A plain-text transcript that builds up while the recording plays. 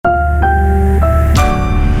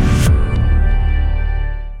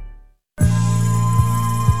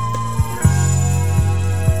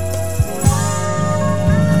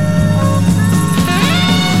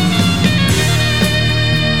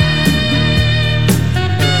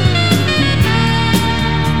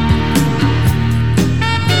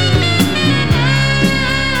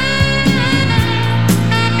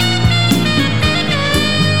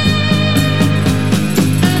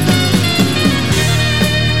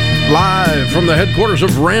from the headquarters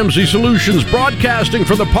of Ramsey Solutions, broadcasting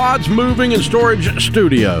from the Pods Moving and Storage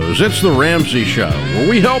Studios. It's The Ramsey Show, where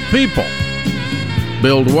we help people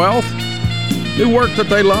build wealth, do work that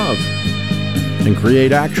they love, and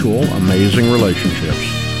create actual amazing relationships.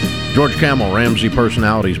 George Kamel, Ramsey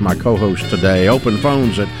Personality, is my co-host today. Open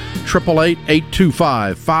phones at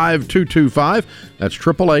 888-825-5225. That's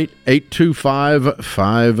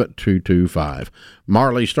 888-825-5225.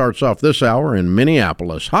 Marley starts off this hour in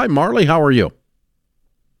Minneapolis. Hi, Marley. How are you?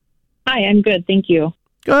 Hi, I'm good. Thank you.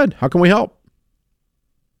 Good. How can we help?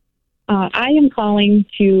 I am calling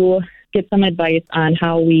to get some advice on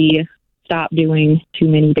how we stop doing too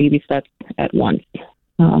many baby steps at once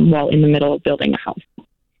while in the middle of building a house.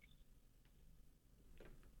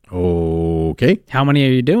 Okay. How many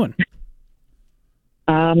are you doing?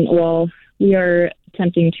 Well, we are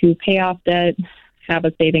attempting to pay off debt, have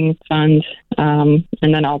a savings fund, and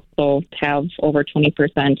then also have over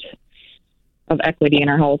 20% of equity in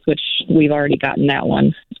our house, which we've already gotten that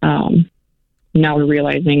one. Now we're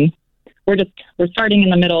realizing we're starting in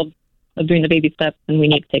the middle of doing the baby steps, and we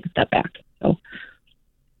need to take a step back.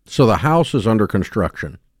 So the house is under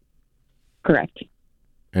construction? Correct.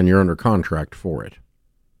 And you're under contract for it?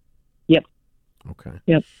 Yep. Okay.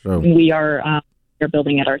 Yep. So we're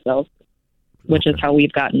building it ourselves, which is how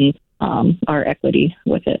we've gotten our equity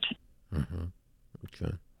with it. Mm-hmm.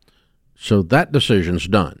 Okay. So that decision's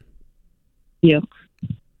done. Yep.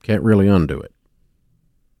 Can't really undo it.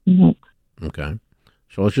 Mm-hmm. Okay.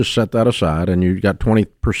 So let's just set that aside, and you've got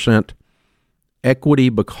 20% equity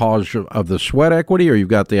because of the sweat equity, or you've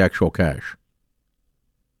got the actual cash?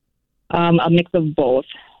 A mix of both.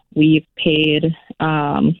 We've paid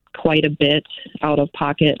quite a bit out of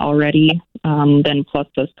pocket already, then plus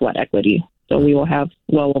the sweat equity. So we will have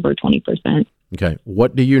well over 20%. Okay.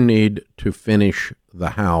 What do you need to finish the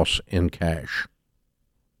house in cash?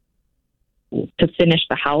 To finish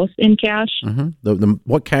the house in cash? Mm-hmm.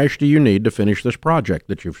 What cash do you need to finish this project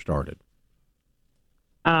that you've started?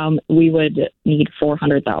 We would need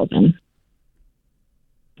 $400,000.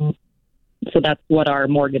 So that's what our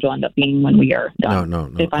mortgage will end up being when we are done.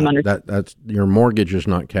 No. If I'm That's your mortgage is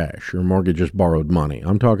not cash. Your mortgage is borrowed money.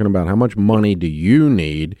 I'm talking about how much money do you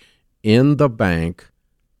need in the bank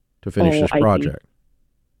to finish this project?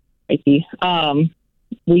 I see.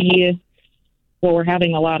 We're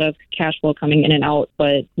having a lot of cash flow coming in and out,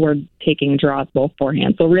 but we're taking draws both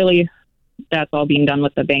beforehand. So really, that's all being done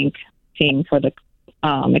with the bank paying for the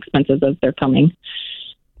expenses as they're coming.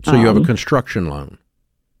 So you have a construction loan?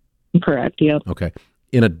 Correct, yep. Okay.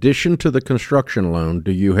 In addition to the construction loan,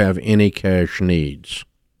 do you have any cash needs?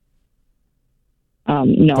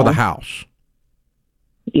 No. For the house?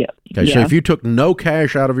 Yeah. Okay, so if you took no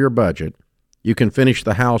cash out of your budget, you can finish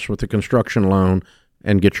the house with the construction loan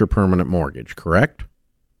and get your permanent mortgage, correct?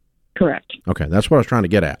 Correct. Okay, that's what I was trying to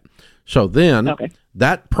get at. So then,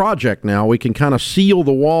 that project now, we can kind of seal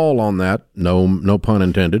the wall on that, no pun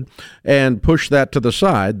intended, and push that to the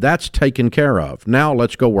side. That's taken care of. Now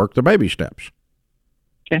let's go work the baby steps.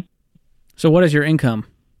 Okay. So what is your income?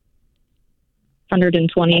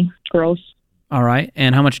 120 gross. All right.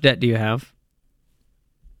 And how much debt do you have?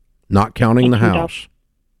 Not counting the house.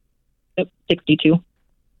 62. All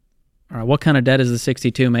right. What kind of debt is the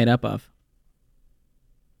 62 made up of?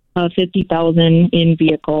 $50,000 in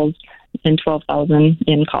vehicles and $12,000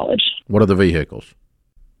 in college. What are the vehicles?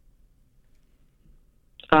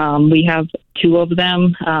 We have two of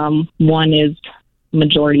them. One is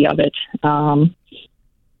majority of it, and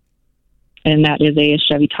that is a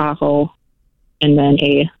Chevy Tahoe, and then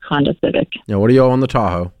a Honda Civic. Now, what do you owe on the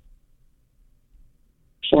Tahoe?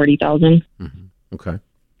 $40,000. Mm-hmm. Okay.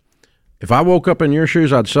 If I woke up in your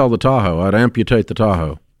shoes, I'd sell the Tahoe. I'd amputate the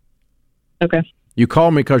Tahoe. Okay. You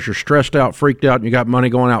call me because you're stressed out, freaked out, and you got money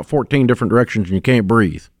going out 14 different directions and you can't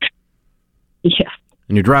breathe. Yeah.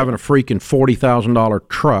 And you're driving a freaking $40,000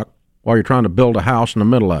 truck while you're trying to build a house in the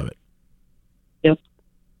middle of it. Yep.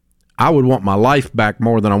 I would want my life back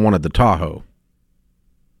more than I wanted the Tahoe.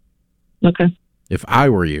 Okay. If I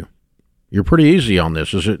were you. You're pretty easy on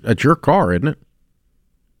this. It's your car, isn't it?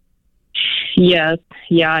 Yes.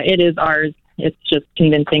 Yeah, it is ours. It's just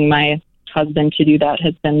convincing my husband to do that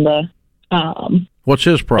has been the... What's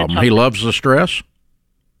his problem? He loves the stress?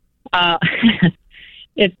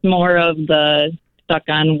 It's more of the stuck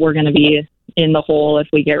on we're going to be in the hole if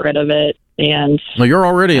we get rid of it. And no, you're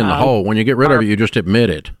already in the hole. When you get rid of it, you just admit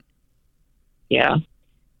it. Yeah.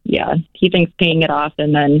 Yeah. He thinks paying it off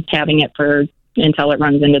and then having it until it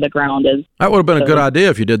runs into the ground is... That would have been a good idea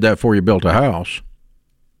if you did that before you built a house.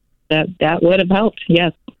 That would have helped,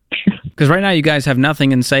 yes. Because right now you guys have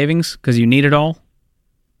nothing in savings because you need it all?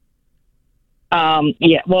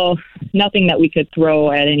 Yeah, well, nothing that we could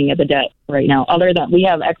throw at any of the debt right now, other than we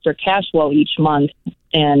have extra cash flow each month,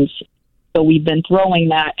 and so we've been throwing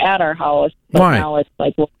that at our house. But Why? now it's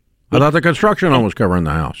like, well, I thought the construction loan was covering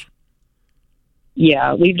the house.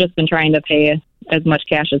 yeah, we've just been trying to pay as much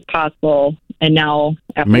cash as possible, and now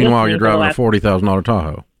after Meanwhile, this you're driving a last $40,000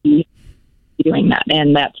 Tahoe. doing that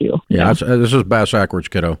and that too. Yeah, this is bass backwards,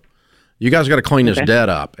 kiddo. You guys got to clean this debt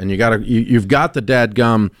up, and you've got the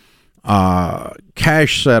dadgum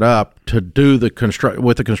cash set up to do the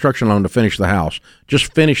construction loan to finish the house.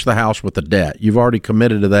 Just finish the house with the debt. You've already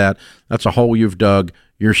committed to that. That's a hole you've dug.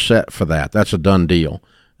 You're set for that. That's a done deal.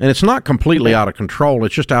 And it's not completely out of control.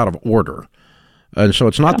 It's just out of order. And so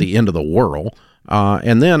it's not the end of the world.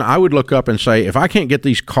 And then I would look up and say, if I can't get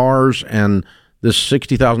these cars and this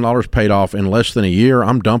 $60,000 paid off in less than a year,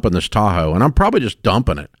 I'm dumping this Tahoe. And I'm probably just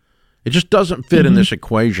dumping it. It just doesn't fit in this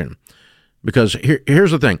equation. Because here's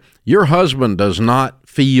the thing. Your husband does not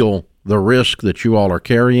feel the risk that you all are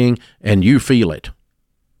carrying, and you feel it.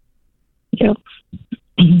 Yep.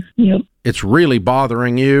 Yep. It's really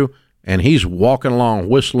bothering you, and he's walking along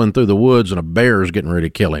whistling through the woods, and a bear is getting ready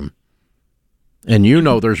to kill him. And you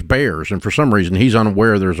know there's bears, and for some reason he's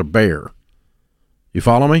unaware there's a bear. You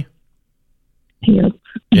follow me? Yep.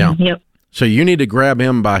 Yeah. Yep. So you need to grab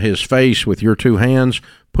him by his face with your two hands,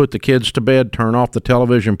 put the kids to bed, turn off the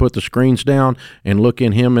television, put the screens down, and look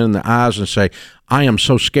in him in the eyes and say, I am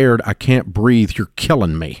so scared I can't breathe. You're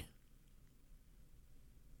killing me.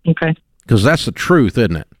 Okay. Because that's the truth,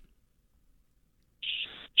 isn't it?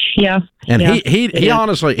 Yeah. And yeah. he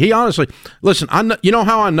honestly, listen, you know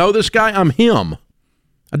how I know this guy? I'm him.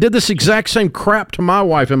 I did this exact same crap to my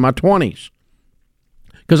wife in my 20s.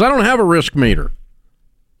 Because I don't have a risk meter.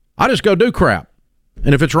 I just go do crap.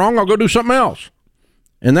 And if it's wrong, I'll go do something else.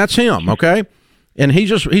 And that's him, okay? And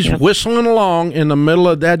he's whistling along in the middle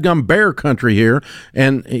of dadgum bear country here,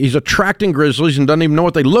 and he's attracting grizzlies and doesn't even know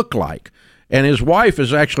what they look like. And his wife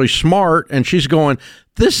is actually smart, and she's going,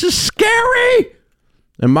 this is scary!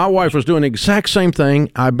 And my wife was doing the exact same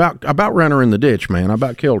thing. I about ran her in the ditch, man. I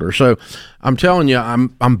about killed her. So I'm telling you,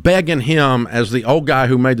 I'm begging him, as the old guy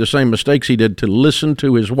who made the same mistakes he did, to listen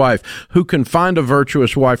to his wife. Who can find a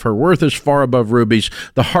virtuous wife? Her worth is far above rubies.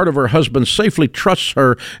 The heart of her husband safely trusts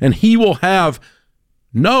her, and he will have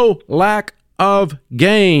no lack of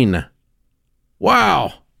gain.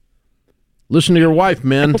 Wow. Listen to your wife,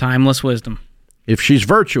 men. Timeless wisdom. If she's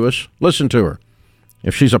virtuous, listen to her.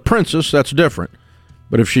 If she's a princess, that's different.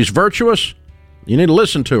 But if she's virtuous, you need to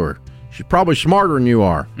listen to her. She's probably smarter than you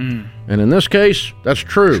are. And in this case, that's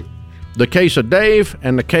true. The case of Dave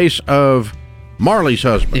and the case of Marley's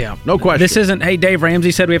husband. Yeah. No question. This isn't, hey, Dave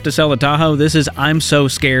Ramsey said we have to sell the Tahoe. This is, I'm so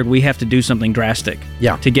scared we have to do something drastic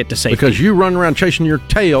to get to safety. Because you run around chasing your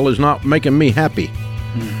tail is not making me happy.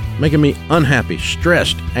 Making me unhappy,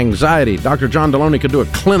 stressed, anxiety. Dr. John Deloney could do a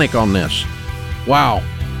clinic on this. Wow.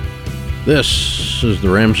 This is The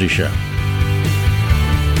Ramsey Show.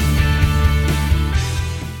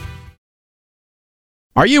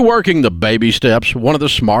 Are you working the baby steps? One of the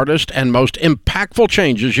smartest and most impactful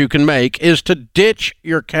changes you can make is to ditch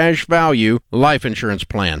your cash value life insurance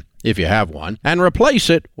plan, if you have one, and replace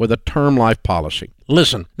it with a term life policy.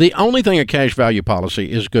 Listen, the only thing a cash value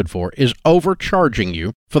policy is good for is overcharging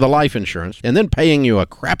you for the life insurance and then paying you a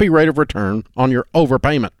crappy rate of return on your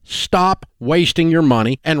overpayment. Stop wasting your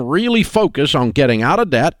money and really focus on getting out of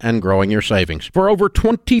debt and growing your savings. For over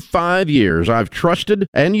 25 years, I've trusted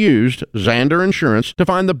and used Zander Insurance to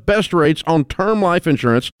find the best rates on term life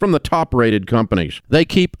insurance from the top-rated companies. They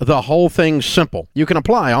keep the whole thing simple. You can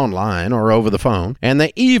apply online or over the phone, and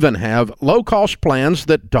they even have low-cost plans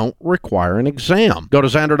that don't require an exam. Go to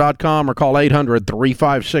Zander.com or call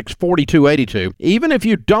 800-356-4282. Even if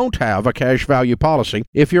you don't have a cash value policy,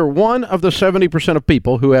 if you're one of the 70% of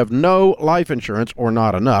people who have no life insurance or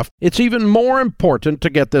not enough, it's even more important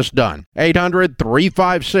to get this done.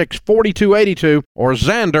 800-356-4282 or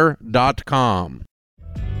Zander.com.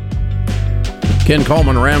 Ken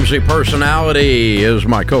Coleman, Ramsey Personality, is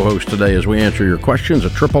my co-host today as we answer your questions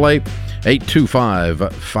at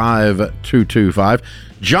 888-825-5225.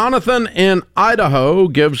 Jonathan in Idaho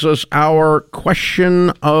gives us our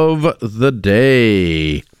question of the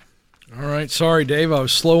day. All right. Sorry, Dave. I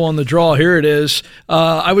was slow on the draw. Here it is.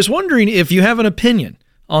 I was wondering if you have an opinion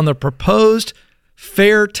on the proposed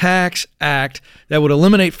Fair Tax Act that would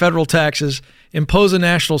eliminate federal taxes, impose a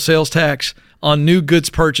national sales tax on new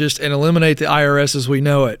goods purchased, and eliminate the IRS as we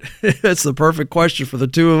know it. That's the perfect question for the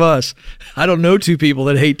two of us. I don't know two people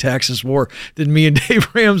that hate taxes more than me and Dave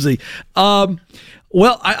Ramsey.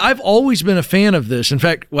 Well, I've always been a fan of this. In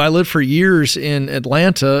fact, I lived for years in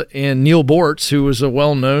Atlanta, and Neil Bortz, who was a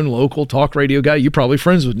well-known local talk radio guy, you're probably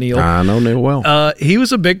friends with Neil. I know Neil well. He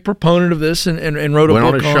was a big proponent of this and wrote a book on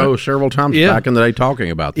it. Went on a show several times back in the day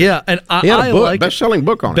talking about this. Yeah, and he had a book, like best-selling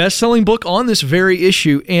book on it. Best-selling book on this very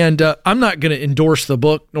issue, and I'm not going to endorse the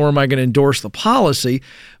book, nor am I going to endorse the policy,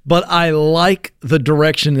 but I like the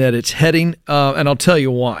direction that it's heading, and I'll tell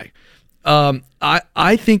you why.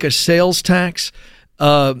 I think a sales tax,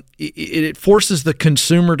 it forces the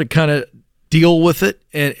consumer to kind of deal with it,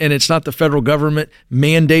 and it's not the federal government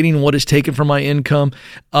mandating what is taken from my income.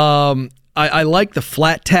 I like the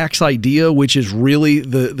flat tax idea, which is really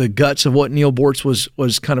the guts of what Neil Bortz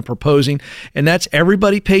was kind of proposing, and that's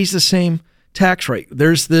everybody pays the same tax rate.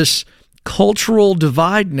 There's this cultural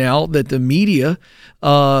divide now that the media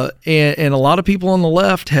and a lot of people on the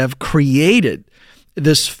left have created,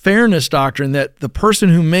 this fairness doctrine that the person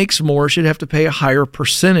who makes more should have to pay a higher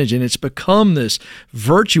percentage. And it's become this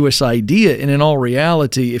virtuous idea. And in all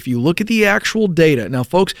reality, if you look at the actual data, now,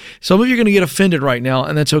 folks, some of you are going to get offended right now,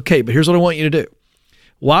 and that's okay. But here's what I want you to do.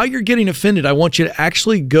 While you're getting offended, I want you to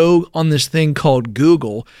actually go on this thing called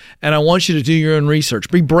Google, and I want you to do your own research.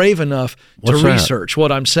 Be brave enough to research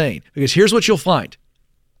what I'm saying. Because here's what you'll find.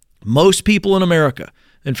 Most people in America,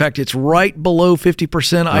 in fact, it's right below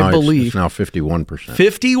 50%, I believe. It's now 51%.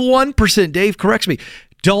 51%, Dave corrects me,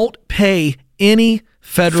 don't pay any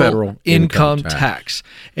federal income tax.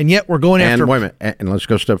 And yet we're going after... And wait a minute, and let's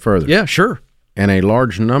go a step further. Yeah, sure. And a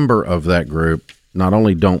large number of that group not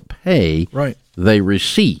only don't pay, they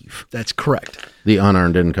receive. That's correct. The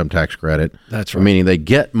unearned income tax credit. That's right. Meaning they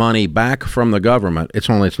get money back from the government. It's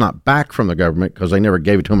not back from the government because they never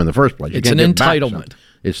gave it to them in the first place. It's an entitlement.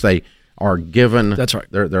 It's they are given. That's right.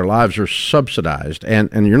 Their lives are subsidized,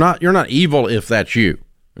 and you're not evil if that's you.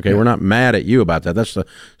 Okay, we're not mad at you about that. That's the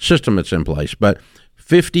system that's in place. But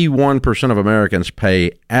 51% of Americans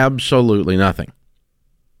pay absolutely nothing.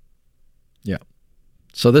 Yeah.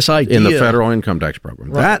 So this idea in the federal income tax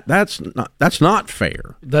program, that's not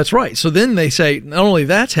fair. That's right. So then they say not only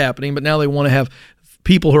that's happening, but now they want to have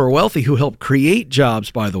people who are wealthy who help create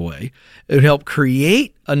jobs, by the way, who help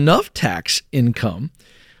create enough tax income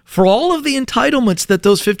for all of the entitlements that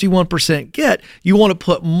those 51% get. You want to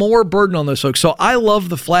put more burden on those folks. So I love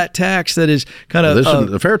the flat tax that is kind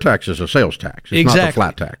of... the fair tax is a sales tax. It's exactly. not the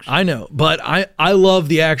flat tax. I know, but I love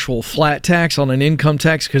the actual flat tax on an income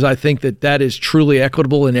tax because I think that is truly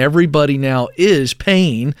equitable, and everybody now is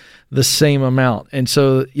paying the same amount. And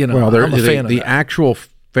so, I'm a fan of the that. actual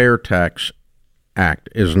Fair Tax Act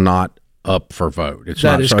is not up for vote. It's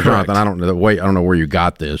that not. Is so correct. Jonathan, I don't know where you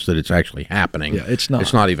got this, that it's actually happening. Yeah, it's not.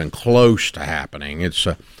 It's not even close to happening. It's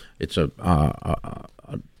a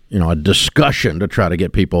discussion to try to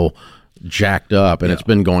get people jacked up, and it's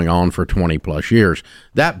been going on for 20 plus years.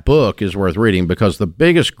 That book is worth reading because the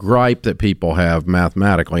biggest gripe that people have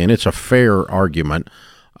mathematically, and it's a fair argument,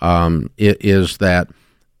 it is that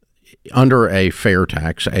under a fair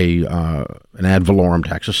tax, an ad valorem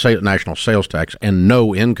tax, a national sales tax, and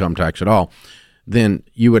no income tax at all, then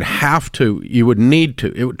you would need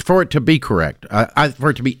to, for it to be correct, for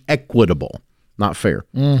it to be equitable, not fair,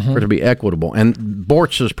 for it to be equitable. And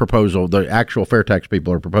Bortz's proposal, the actual fair tax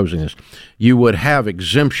people are proposing this, you would have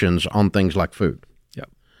exemptions on things like food. Yep.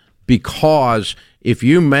 Because if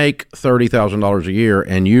you make $30,000 a year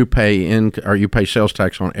and you pay sales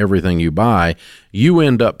tax on everything you buy, you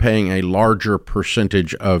end up paying a larger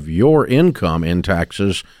percentage of your income in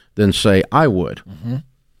taxes than, say, I would. Mm-hmm.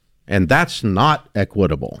 And that's not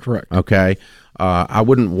equitable. Correct. Okay. I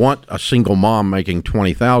wouldn't want a single mom making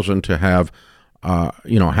 $20,000 to have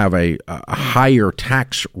a higher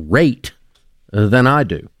tax rate than I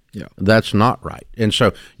do. Yeah. That's not right. And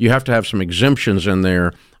so you have to have some exemptions in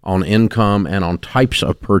there on income and on types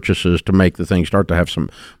of purchases to make the thing start to have some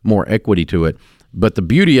more equity to it. But the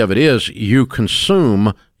beauty of it is you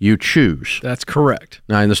consume, you choose. That's correct.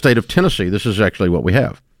 Now, in the state of Tennessee, this is actually what we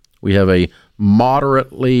have. We have a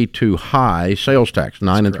moderately to high sales tax,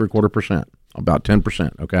 9.75%, about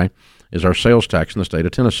 10%, okay, is our sales tax in the state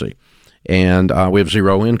of Tennessee. And we have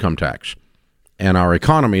zero income tax. And our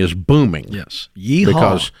economy is booming. Yes.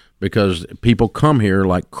 Yeehaw. Because people come here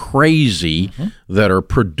like crazy that are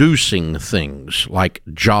producing things like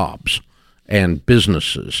jobs and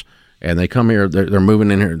businesses. And they come here, they're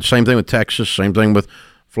moving in here. Same thing with Texas, same thing with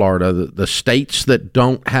Florida. The states that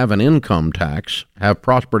don't have an income tax have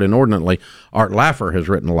prospered inordinately. Art Laffer has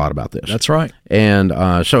written a lot about this. That's right. And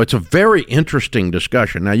so it's a very interesting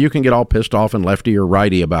discussion. Now, you can get all pissed off and lefty or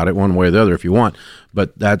righty about it one way or the other if you want,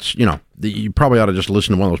 but that's, you probably ought to just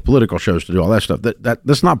listen to one of those political shows to do all that stuff.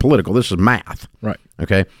 That's not political. This is math. Right.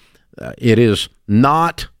 Okay? it is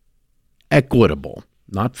not equitable,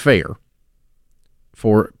 not fair,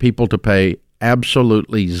 for people to pay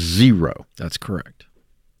absolutely zero. That's correct.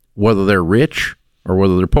 Whether they're rich or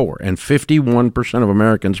whether they're poor. And 51% of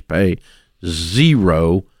Americans pay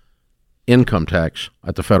zero income tax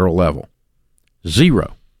at the federal level.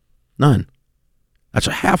 Zero. None. That's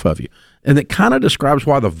a half of you. And it kind of describes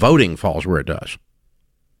why the voting falls where it does.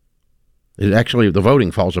 The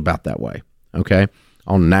voting falls about that way, okay,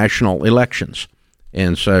 on national elections.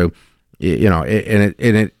 And so,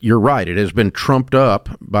 you're right. It has been trumped up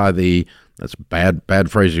by that's bad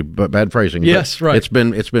phrasing. Yes, right.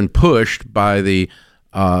 It's been pushed by the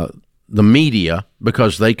media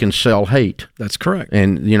because they can sell hate. That's correct.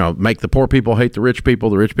 And, make the poor people hate the rich people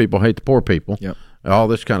hate the poor people. Yep. All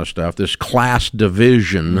this kind of stuff, this class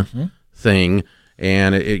division thing.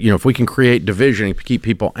 And, if we can create division and keep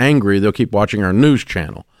people angry, they'll keep watching our news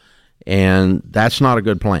channel. And that's not a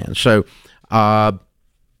good plan. So, I've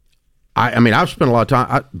spent a lot of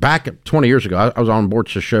time. Back 20 years ago, I was on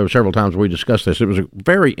Bort's show several times. We discussed this. It was a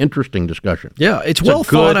very interesting discussion. Yeah, it's well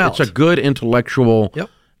thought out. It's a good intellectual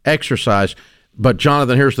exercise. But,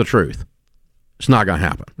 Jonathan, here's the truth. It's not going to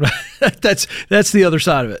happen. That's the other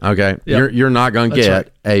side of it. Okay? Yep. You're not going to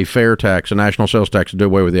get a fair tax, a national sales tax, to do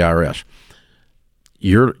away with the IRS.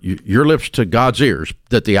 Your lips to God's ears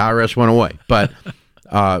that the IRS went away. But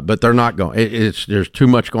they're not going. There's too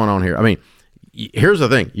much going on here. I mean, here's the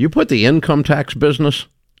thing. You put the income tax business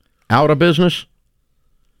out of business,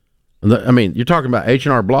 you're talking about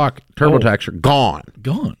H&R Block, TurboTax are gone.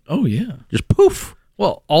 Gone. Oh, yeah. Just poof.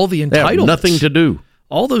 Well, all the entitlements. They have nothing to do.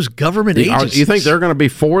 All those government agencies. You think they're going to be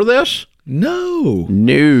for this? No.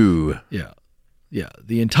 Yeah. Yeah.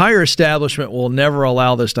 The entire establishment will never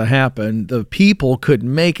allow this to happen. The people could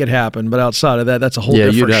make it happen, but outside of that, that's a whole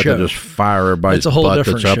different show. Yeah, you'd have to just fire everybody's butt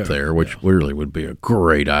that's up show. There, which really would be a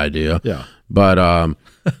great idea. Yeah. But,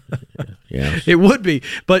 yeah. It would be.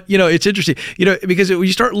 But, it's interesting, because when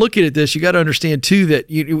you start looking at this, you got to understand, too, that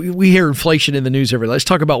we hear inflation in the news every day. Let's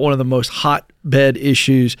talk about one of the most hot button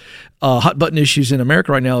issues in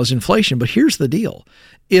America right now is inflation. But here's the deal.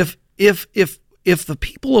 If the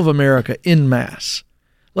people of America en masse,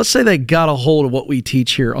 let's say they got a hold of what we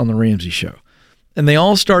teach here on the Ramsey Show, and they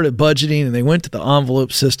all started budgeting and they went to the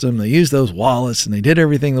envelope system, they used those wallets and they did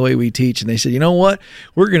everything the way we teach, and they said, you know what,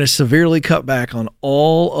 we're going to severely cut back on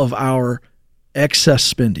all of our excess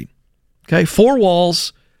spending. Okay, 4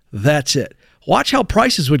 walls, that's it. Watch how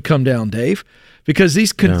prices would come down, Dave. Because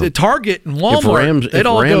these Target and Walmart, they'd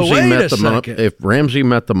all go, wait a second. If Ramsey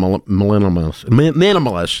met the minimalists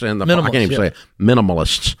and I can't even say it,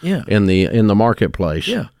 minimalists in the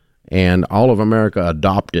marketplace, and all of America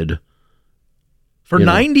adopted for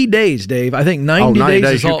 90 days, Dave. I think 90 days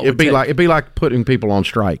is all it'd be like putting people on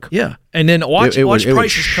strike. Yeah, and then watch prices would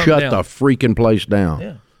shut the freaking place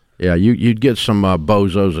down. Yeah, you'd get some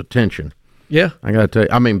bozos attention. Yeah. I got to tell you,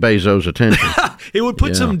 Bezos' attention. It would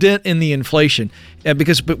put some dent in the inflation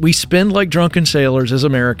but we spend like drunken sailors as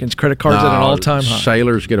Americans, credit cards at an all-time high.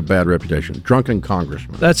 Sailors get a bad reputation. Drunken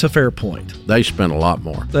congressmen. That's a fair point. They spend a lot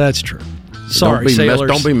more. That's true. Sorry,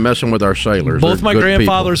 sailors. Don't be messing with our sailors. Both my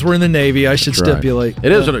grandfathers were in the Navy, I should stipulate.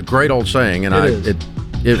 It is a great old saying, and it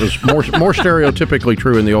was more stereotypically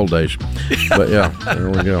true in the old days. But yeah, there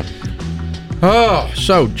we go. Oh,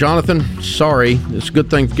 so, Jonathan, sorry. It's a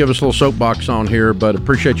good thing to give us a little soapbox on here, but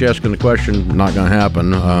appreciate you asking the question. Not going to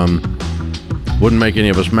happen. Wouldn't make any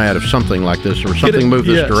of us mad if something like this or something moved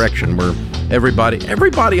this direction where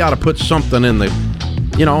everybody ought to put something in the,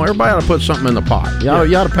 everybody ought to put something in the pot. You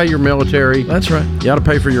ought to pay your military. That's right. You ought to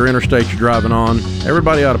pay for your interstate you're driving on.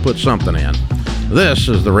 Everybody ought to put something in. This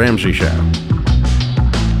is The Ramsey Show.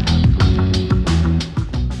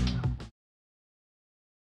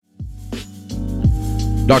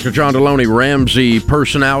 Dr. John Deloney, Ramsey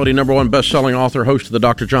personality, #1 best-selling author, host of the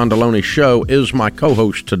Dr. John Deloney Show, is my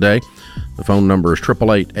co-host today. The phone number is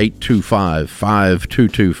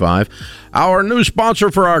 888-825-5225. Our new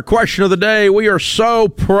sponsor for our question of the day, we are so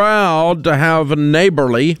proud to have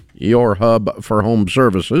Neighborly, your hub for home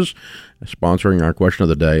services, sponsoring our question of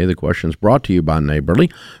the day. The question is brought to you by Neighborly.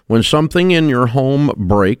 When something in your home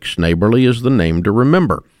breaks, Neighborly is the name to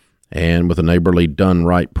remember. And with a Neighborly Done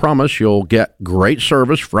Right promise, you'll get great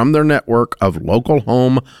service from their network of local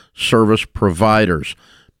home service providers.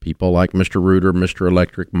 People like Mr. Rooter, Mr.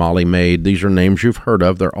 Electric, Molly Maid. These are names you've heard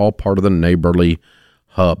of. They're all part of the Neighborly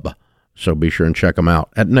hub. So be sure and check them out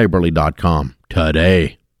at neighborly.com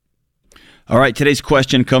today. All right, today's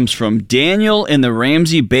question comes from Daniel in the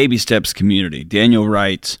Ramsey Baby Steps community. Daniel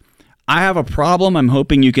writes, I have a problem I'm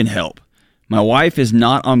hoping you can help. My wife is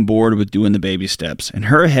not on board with doing the baby steps. In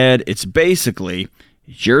her head, it's basically,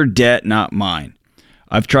 It's your debt, not mine.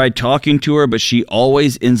 I've tried talking to her, but she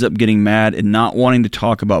always ends up getting mad and not wanting to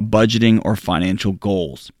talk about budgeting or financial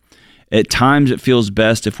goals. At times, it feels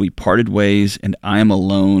best if we parted ways and I am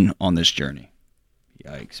alone on this journey.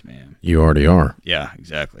 Yikes, man. You already are. Yeah,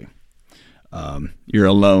 exactly. You're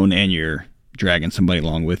alone and you're dragging somebody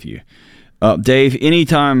along with you. Dave,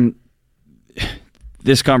 anytime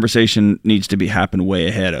this conversation needs to be happen way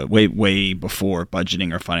ahead of, way before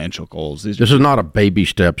budgeting or financial goals. This is not a baby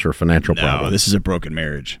steps or financial problem. No, this is a broken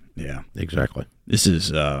marriage. Yeah, exactly. This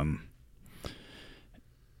is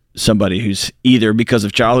somebody who's either because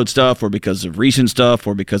of childhood stuff or because of recent stuff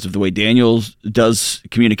or because of the way Daniel does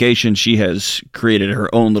communication, she has created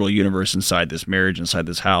her own little universe inside this marriage, inside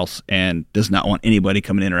this house, and does not want anybody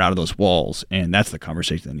coming in or out of those walls. And that's the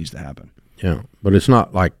conversation that needs to happen. Yeah, but it's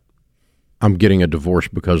not like I'm getting a divorce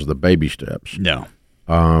because of the baby steps. No.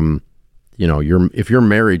 If your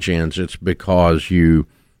marriage ends, it's because you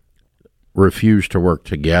refuse to work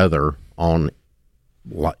together on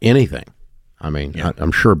anything. I mean, yeah.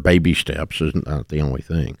 I'm sure baby steps is not the only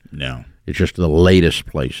thing. No. It's just the latest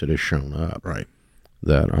place it has shown up. Right.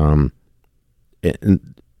 That,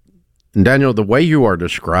 and Daniel, the way you are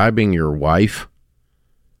describing your wife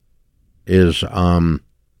is,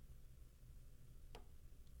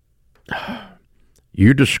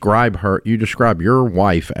 you describe your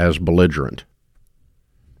wife as belligerent,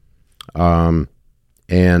 and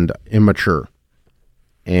immature,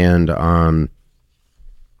 and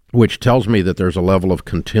which tells me that there's a level of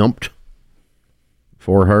contempt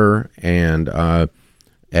for her. And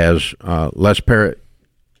as Les Parrott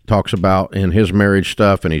talks about in his marriage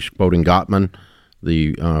stuff, and he's quoting Gottman,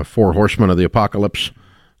 the 4 horsemen of the apocalypse.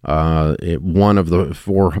 One of the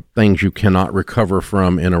 4 things you cannot recover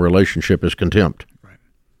from in a relationship is contempt. Right.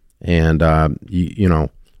 And,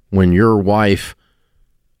 when your wife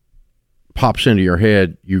pops into your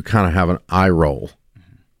head, you kind of have an eye roll.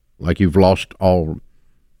 Mm-hmm. Like you've lost all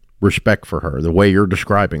respect for her, the way you're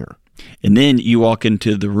describing her. And then you walk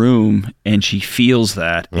into the room and she feels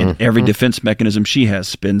that, and every defense mechanism she has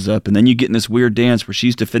spins up. And then you get in this weird dance where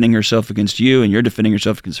she's defending herself against you and you're defending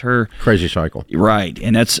yourself against her. Crazy cycle. Right.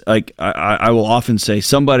 And that's like, I will often say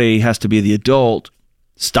somebody has to be the adult,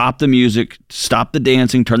 stop the music, stop the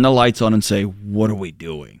dancing, turn the lights on and say, what are we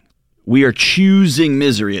doing? We are choosing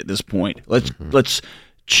misery at this point. Let's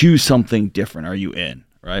choose something different. Are you in?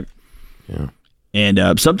 Right. Yeah.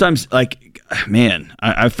 And sometimes, I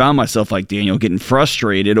found myself like Daniel getting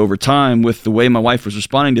frustrated over time with the way my wife was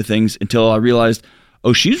responding to things until I realized,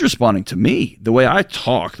 oh, she's responding to me, the way I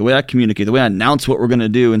talk, the way I communicate, the way I announce what we're going to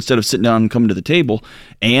do instead of sitting down and coming to the table.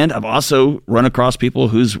 And I've also run across people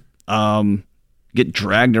who's get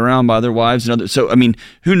dragged around by their wives and others. So, I mean,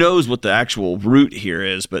 who knows what the actual root here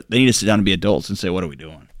is, but they need to sit down and be adults and say, what are we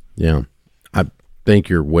doing? Yeah. I think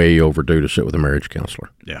you're way overdue to sit with a marriage counselor.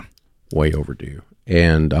 Yeah. Way overdue.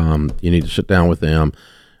 And you need to sit down with them.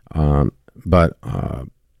 But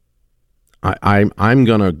I'm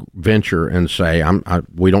going to venture and say,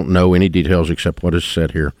 we don't know any details except what is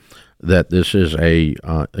said here, that this is a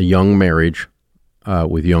young marriage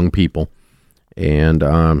with young people. And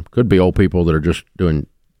could be old people that are just doing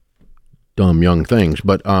dumb young things.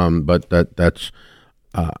 But that's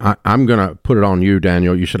I'm going to put it on you,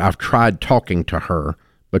 Daniel. You said, I've tried talking to her,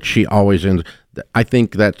 but she always ends. I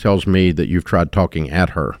think that tells me that you've tried talking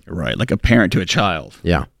at her. Right, like a parent to a child.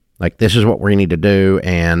 Yeah, like this is what we need to do,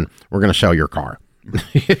 and we're going to sell your car.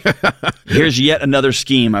 Here's yet another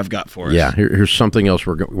scheme I've got for us. Yeah, here's something else.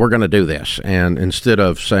 We're going to do this. And instead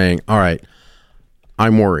of saying, all right,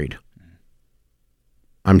 I'm worried.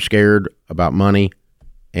 I'm scared about money,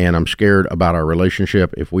 and I'm scared about our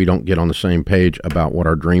relationship if we don't get on the same page about what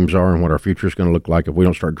our dreams are and what our future is going to look like, if we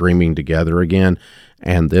don't start dreaming together again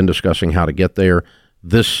and then discussing how to get there.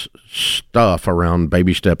 This stuff around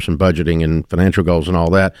baby steps and budgeting and financial goals and all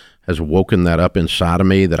that has woken that up inside of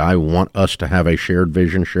me, that I want us to have a shared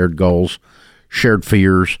vision, shared goals, shared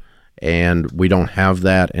fears, and we don't have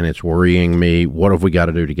that, and it's worrying me. What have we got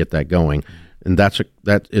to do to get that going? And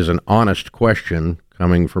that is an honest question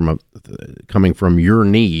coming from your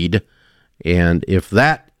need, and if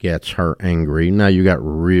that gets her angry, now you got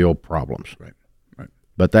real problems. Right.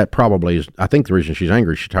 But that probably is, I think the reason she's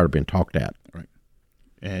angry, she's tired of being talked at. Right.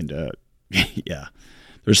 And yeah,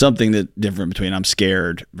 there's something that different between I'm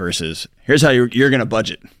scared versus here's how you're going to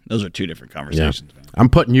budget. Those are 2 different conversations. Yeah. I'm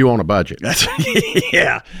putting you on a budget. That's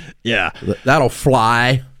yeah. That'll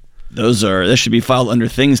fly. That should be filed under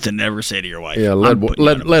things to never say to your wife. Yeah,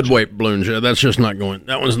 lead weight balloons. Yeah, that's just not going.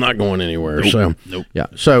 That one's not going anywhere. Nope. Yeah.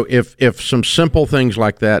 So if some simple things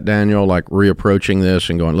like that, Daniel, like reapproaching this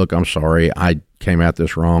and going, look, I'm sorry, I came at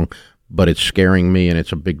this wrong, but it's scaring me, and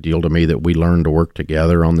it's a big deal to me that we learn to work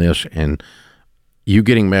together on this. And you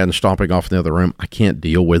getting mad and stomping off in the other room, I can't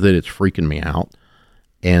deal with it. It's freaking me out.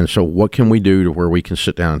 And so what can we do to where we can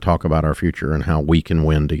sit down and talk about our future and how we can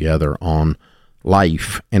win together on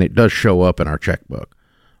life? And it does show up in our checkbook.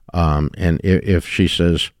 And if she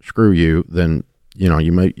says, screw you, then,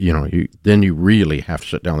 then you really have to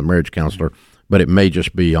sit down with a marriage counselor, but it may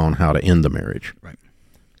just be on how to end the marriage. Right.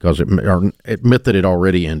 Because admit that it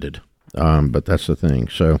already ended. But that's the thing.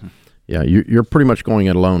 So, yeah, you're pretty much going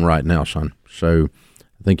it alone right now, son. So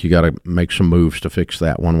I think you got to make some moves to fix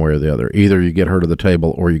that one way or the other. Either you get her to the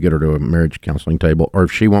table or you get her to a marriage counseling table. Or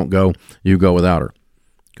if she won't go, you go without her.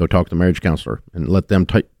 Go talk to the marriage counselor and let them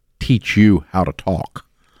teach you how to talk.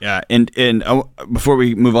 Yeah, and before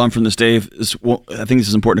we move on from this, Dave, I think this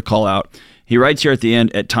is important to call out. He writes here at the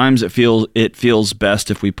end, at times it feels best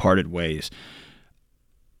if we parted ways.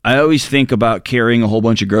 I always think about carrying a whole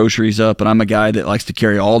bunch of groceries up, and I'm a guy that likes to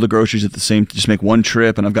carry all the groceries at the same, just make one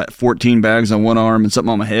trip, and I've got 14 bags on one arm and something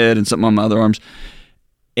on my head and something on my other arms.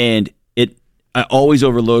 And I always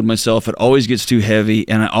overload myself. It always gets too heavy,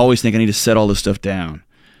 and I always think I need to set all this stuff down.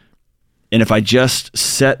 And if I just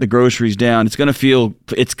set the groceries down, it's gonna feel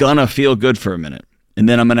good for a minute. And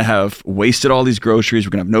then I'm going to have wasted all these groceries.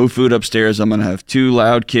 We're going to have no food upstairs. I'm going to have two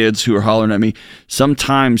loud kids who are hollering at me.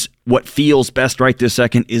 Sometimes what feels best right this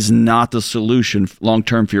second is not the solution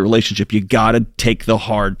long-term for your relationship. You got to take the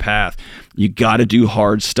hard path. You got to do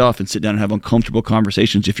hard stuff and sit down and have uncomfortable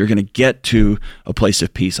conversations if you're going to get to a place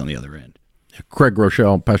of peace on the other end. Craig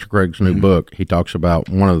Groeschel, Pastor Craig's new book, he talks about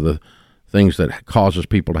one of the things that causes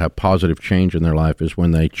people to have positive change in their life is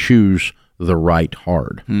when they choose the right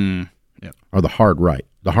hard. Yep. Or the hard right.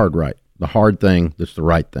 The hard thing that's the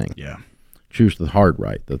right thing. Yeah. Choose the hard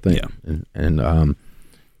right, the thing. Yeah. And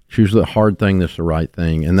choose the hard thing that's the right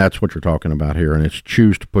thing. And that's what you're talking about here. And it's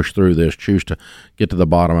choose to push through this, choose to get to the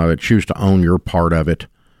bottom of it, choose to own your part of it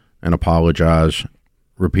and apologize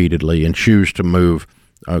repeatedly, and choose to move,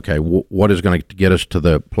 okay, what is going to get us to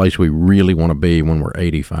the place we really want to be when we're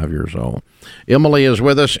 85 years old. Emily is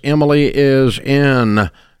with us. Emily is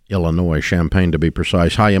in Illinois, Champaign to be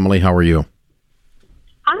precise. Hi, Emily. How are you?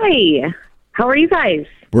 Hi. How are you guys?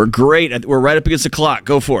 We're great. We're right up against the clock.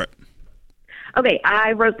 Go for it. Okay,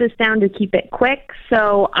 I wrote this down to keep it quick.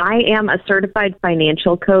 So I am a certified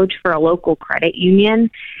financial coach for a local credit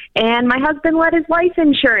union, and my husband let his life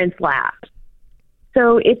insurance lapse.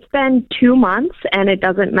 So it's been 2 months, and it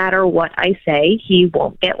doesn't matter what I say, he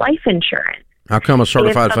won't get life insurance. How come a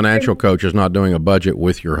certified financial coach is not doing a budget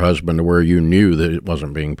with your husband to where you knew that it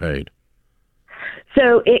wasn't being paid?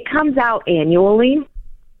 So it comes out annually,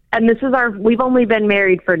 and we've only been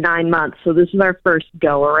married for 9 months, so this is our first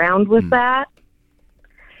go around with that.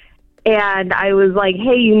 And I was like,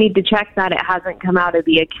 hey, you need to check that. It hasn't come out of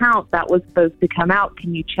the account. That was supposed to come out.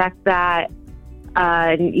 Can you check that?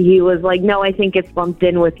 And he was like, no, I think it's lumped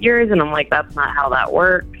in with yours. And I'm like, that's not how that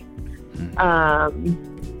works.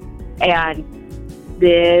 And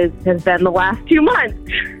this has been the last 2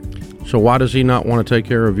 months. So why does he not want to take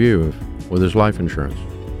care of you with his life insurance?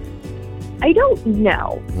 I don't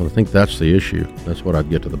know. Well, I think that's the issue. That's what I'd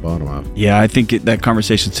get to the bottom of. Yeah, I think that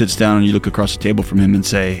conversation sits down and you look across the table from him and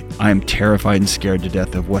say, I am terrified and scared to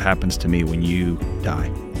death of what happens to me when you die.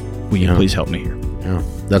 Will you please help me here? Yeah,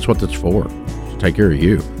 that's what that's for. To take care of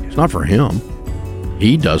you. It's not for him.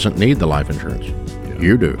 He doesn't need the life insurance. Yeah.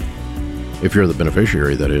 You do. If you're the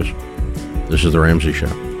beneficiary, that is. This is The Ramsey Show.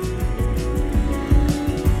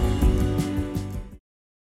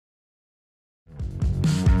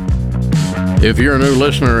 If you're a new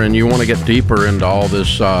listener and you want to get deeper into all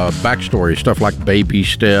this backstory, stuff like baby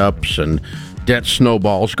steps and debt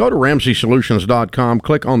snowballs, go to RamseySolutions.com,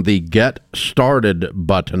 click on the Get Started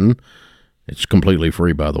button. It's completely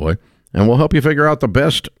free, by the way. And we'll help you figure out the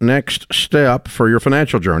best next step for your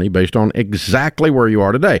financial journey based on exactly where you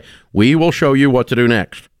are today. We will show you what to do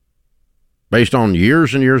next based on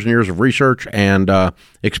years and years and years of research and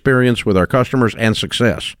experience with our customers and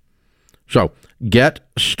success. So get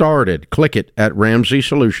started. Click it at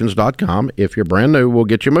RamseySolutions.com. If you're brand new, we'll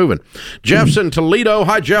get you moving. Jeff's in Toledo.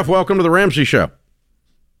 Hi, Jeff. Welcome to The Ramsey Show.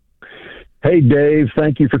 Hey, Dave.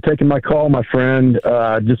 Thank you for taking my call, my friend.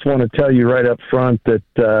 I just want to tell you right up front that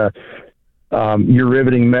your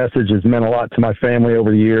riveting message has meant a lot to my family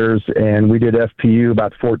over the years, and we did FPU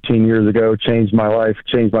about 14 years ago, changed my life,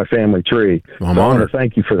 changed my family tree. Well, I'm honored. I want to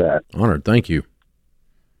thank you for that. Honored. Thank you.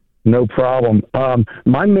 No problem.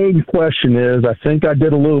 My main question is, I think I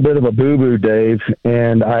did a little bit of a boo-boo, Dave,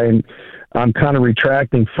 and I'm kind of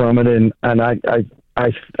retracting from it, and I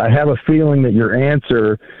have a feeling that your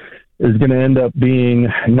answer is going to end up being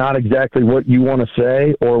not exactly what you want to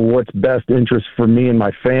say or what's best interest for me and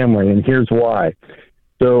my family. And here's why.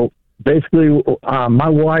 So basically, my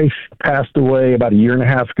wife passed away about a year and a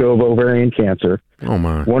half ago of ovarian cancer. Oh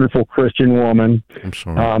my! Wonderful Christian woman. I'm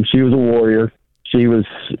sorry. She was a warrior. She went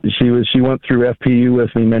through FPU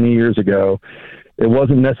with me many years ago. It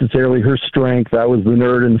wasn't necessarily her strength. I was the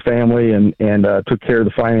nerd in the family and took care of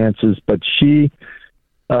the finances. But she,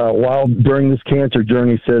 while during this cancer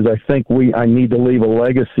journey, says, I think I need to leave a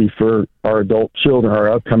legacy for our adult children,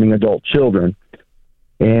 our upcoming adult children.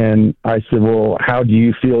 And I said, well, how do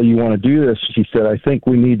you feel you want to do this? She said, I think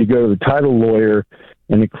we need to go to the title lawyer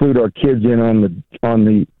and include our kids in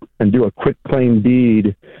and do a quick claim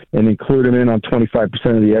deed and include them in on 25%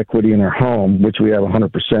 of the equity in our home, which we have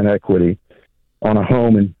 100% equity on a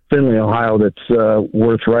home in Findlay, Ohio, that's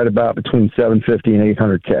worth right about between $750,000 and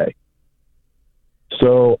 $800,000.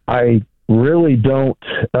 So I really don't.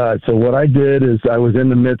 So what I did is I was in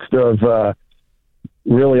the midst of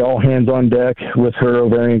really all hands on deck with her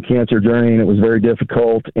ovarian cancer journey, and it was very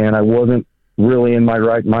difficult, and I wasn't really in my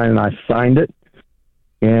right mind, and I signed it.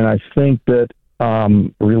 And I think that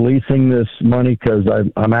releasing this money, because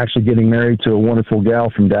I'm actually getting married to a wonderful gal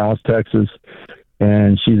from Dallas, Texas,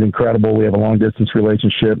 and she's incredible. We have a long-distance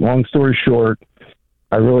relationship. Long story short,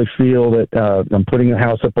 I really feel that I'm putting the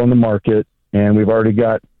house up on the market, and we've already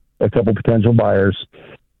got a couple potential buyers.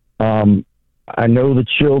 I know the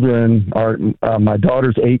children are, my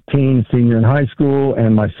daughter's 18, senior in high school,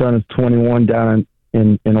 and my son is 21 down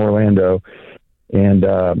in Orlando. And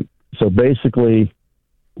so basically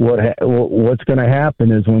what's going to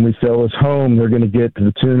happen is when we sell this home, they're going to get to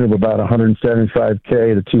the tune of about $175,000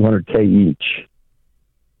 to $200,000 each.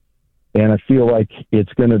 And I feel like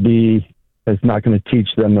it's not going to teach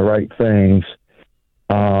them the right things.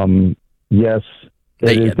 Yes.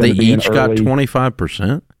 They each got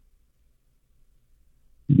 25%?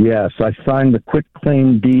 Yes, I signed the quick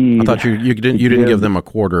claim deed. I thought you didn't give them a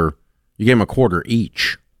quarter. You gave them a quarter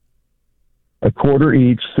each. A quarter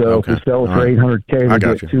each. So okay. If we sell it for $800,000, I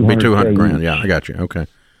got you. It'd be $200,000. Yeah, I got you. Okay.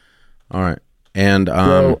 All right. And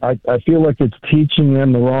so I feel like it's teaching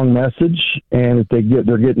them the wrong message, and if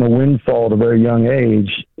they're getting a windfall at a very young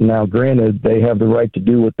age. Now, granted, they have the right to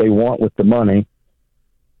do what they want with the money.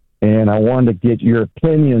 And I wanted to get your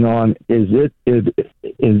opinion on: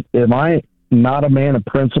 am I not a man of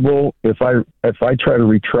principle if I try to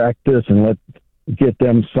retract this and get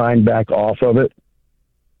them signed back off of it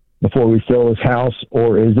before we sell this house,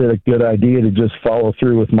 or is it a good idea to just follow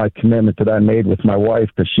through with my commitment that I made with my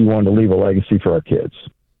wife because she wanted to leave a legacy for our kids?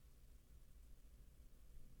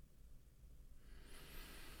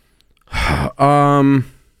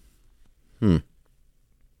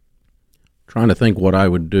 Trying to think what I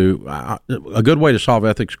would do. A good way to solve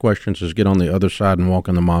ethics questions is get on the other side and walk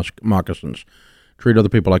in the moccasins. Treat other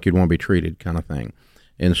people like you'd want to be treated, kind of thing.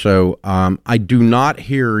 And so I do not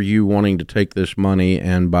hear you wanting to take this money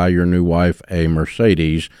and buy your new wife a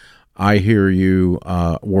Mercedes. I hear you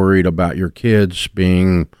worried about your kids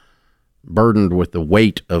being burdened with the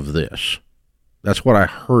weight of this. That's what I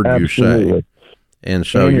heard Absolutely. You say. And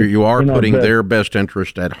so you are putting their best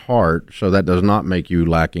interest at heart, so that does not make you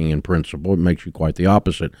lacking in principle. It makes you quite the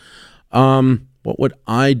opposite. What would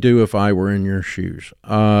I do if I were in your shoes?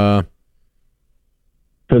 Because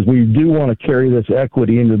we do want to carry this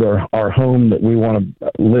equity into our home that we want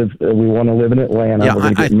to live. We want to live in Atlanta. Yeah, we're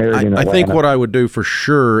going to get married in Atlanta. I think what I would do for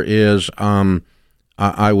sure is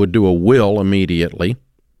I would do a will immediately,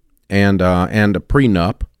 and a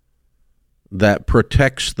prenup that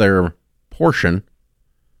protects their portion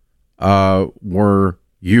were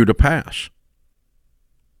you to pass.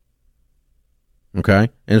 Okay,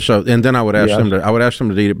 and then I would ask them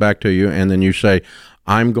to deed it back to you, and then you say,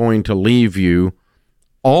 I'm going to leave you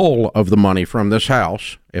all of the money from this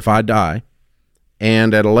house if I die,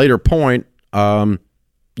 and at a later point, as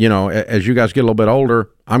you guys get a little bit older,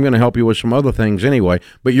 I'm going to help you with some other things anyway,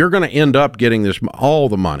 but you're going to end up getting all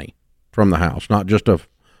the money from the house, not just a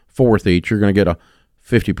fourth each. You're going to get a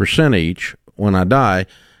 50% each when I die,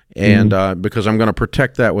 and because I'm going to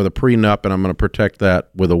protect that with a prenup, and I'm going to protect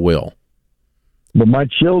that with a will. But my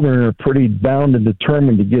children are pretty bound and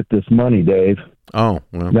determined to get this money, Dave. Oh,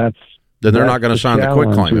 well. Then they're not going to sign the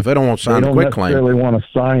quitclaim. If they don't want to sign the quitclaim, they don't necessarily want to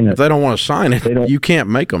sign it. If they don't want to sign it, you can't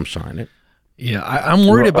make them sign it. Yeah, I'm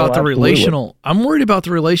worried about the relational. I'm worried about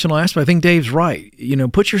the relational aspect. I think Dave's right.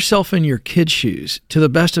 Put yourself in your kid's shoes to the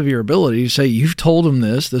best of your ability. Say you've told them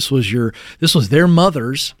this. This was their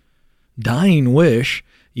mother's dying wish.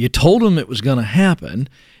 You told them it was going to happen,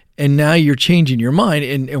 and now you're changing your mind.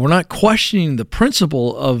 And we're not questioning the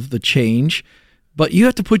principle of the change. but you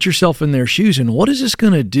have to put yourself in their shoes. And what is this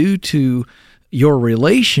going to do to your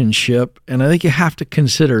relationship? And I think you have to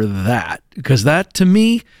consider that, because that, to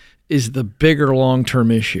me, is the bigger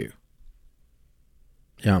long-term issue.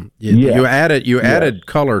 Yeah. You added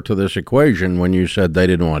color to this equation when you said they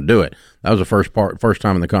didn't want to do it. That was the first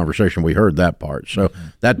time in the conversation we heard that part. So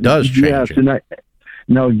that does change it. And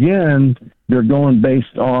now again, they're going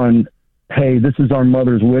based on, hey, this is our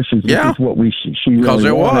mother's wishes. This is what she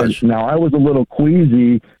really wanted. Was. Now, I was a little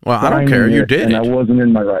queasy. Well, I don't care. You did and it. I wasn't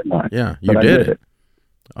in my right mind. Yeah, you did it.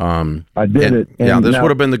 I did it. And this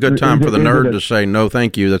would have been the good time for the nerd to say, no,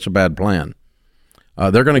 thank you. That's a bad plan.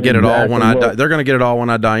 They're going to get it all when I die. They're going to get it all when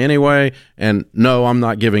I die anyway. And no, I'm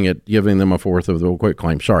not giving them a fourth of the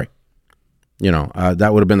quitclaim. Sorry. That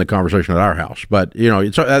would have been the conversation at our house. But,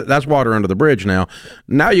 that's water under the bridge now.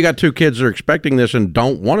 Now you got two kids that are expecting this and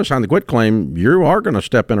don't want to sign the quitclaim. You are going to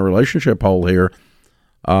step in a relationship hole here,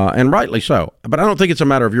 and rightly so. But I don't think it's a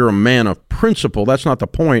matter of you're a man of principle. That's not the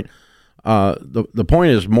point. The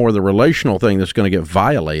point is more the relational thing that's going to get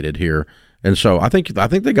violated here. And so I think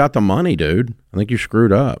they got the money, dude. I think you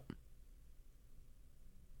screwed up.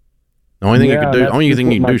 The only thing you can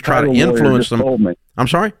do is try to influence them. I'm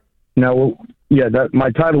sorry? No, my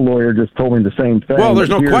title lawyer just told me the same thing. Well, there's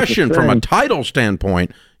no question from a title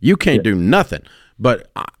standpoint, you can't do nothing. But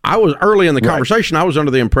I was early in the conversation, I was under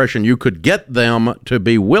the impression you could get them to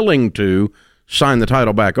be willing to sign the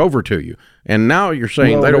title back over to you. And now you're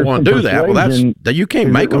saying they don't want to do that. Well, you can't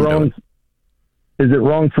make them do it. Is it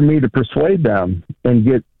wrong for me to persuade them and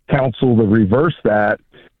get counsel to reverse that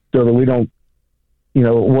so that we don't,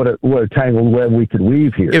 what a tangled web we could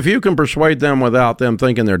weave here? If you can persuade them without them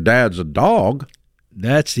thinking their dad's a dog.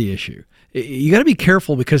 That's the issue. You got to be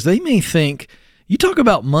careful, because they may think, you talk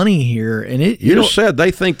about money here, and you just said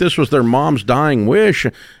they think this was their mom's dying wish,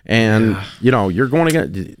 and you're going to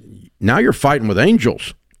get, now you're fighting with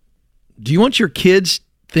angels. Do you want your kids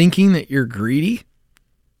thinking that you're greedy?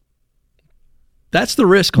 That's the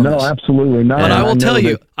risk on this. No, absolutely not. But I will tell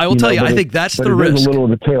you, I think that's the risk. There's a little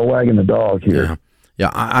of the tail wagging the dog here.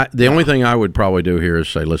 Yeah. The only thing I would probably do here is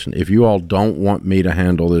say, listen, if you all don't want me to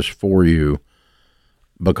handle this for you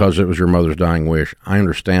because it was your mother's dying wish, I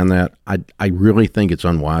understand that. I really think it's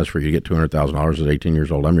unwise for you to get $200,000 at 18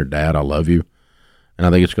 years old. I'm your dad. I love you. And I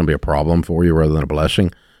think it's going to be a problem for you rather than a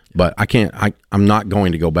blessing. But I'm not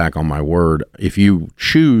going to go back on my word. If you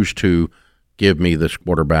choose to give me this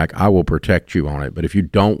quarterback, I will protect you on it. But if you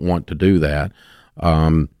don't want to do that,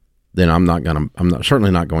 then I'm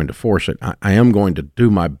certainly not going to force it. I am going to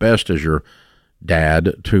do my best as your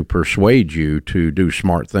dad to persuade you to do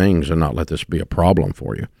smart things and not let this be a problem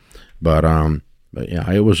for you. But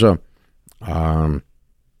yeah, it was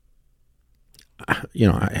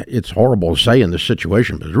it's horrible to say in this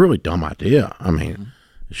situation, but it's a really dumb idea. I mean,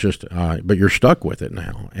 it's just, but you're stuck with it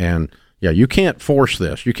now. And yeah, you can't force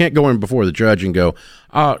this. You can't go in before the judge and go,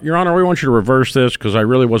 Your Honor, we want you to reverse this because I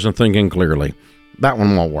really wasn't thinking clearly. That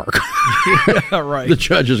one won't work. Yeah, right. The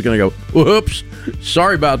judge is going to go, whoops,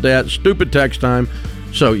 sorry about that, stupid text time.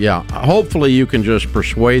 So yeah, hopefully you can just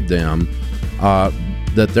persuade them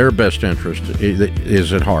that their best interest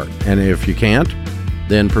is at heart. And if you can't,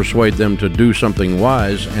 then persuade them to do something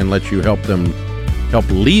wise and let you help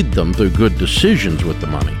lead them through good decisions with the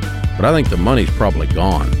money. But I think the money's probably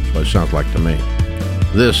gone. That's what it sounds like to me.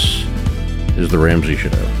 This is The Ramsey Show.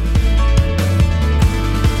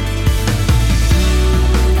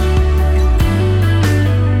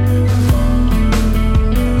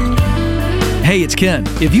 Hey, it's Ken.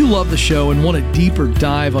 If you love the show and want a deeper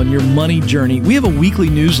dive on your money journey, we have a weekly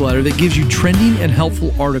newsletter that gives you trending and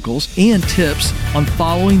helpful articles and tips on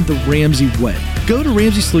following the Ramsey way. Go to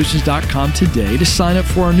RamseySolutions.com today to sign up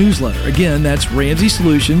for our newsletter. Again, that's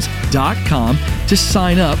RamseySolutions.com to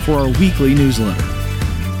sign up for our weekly newsletter.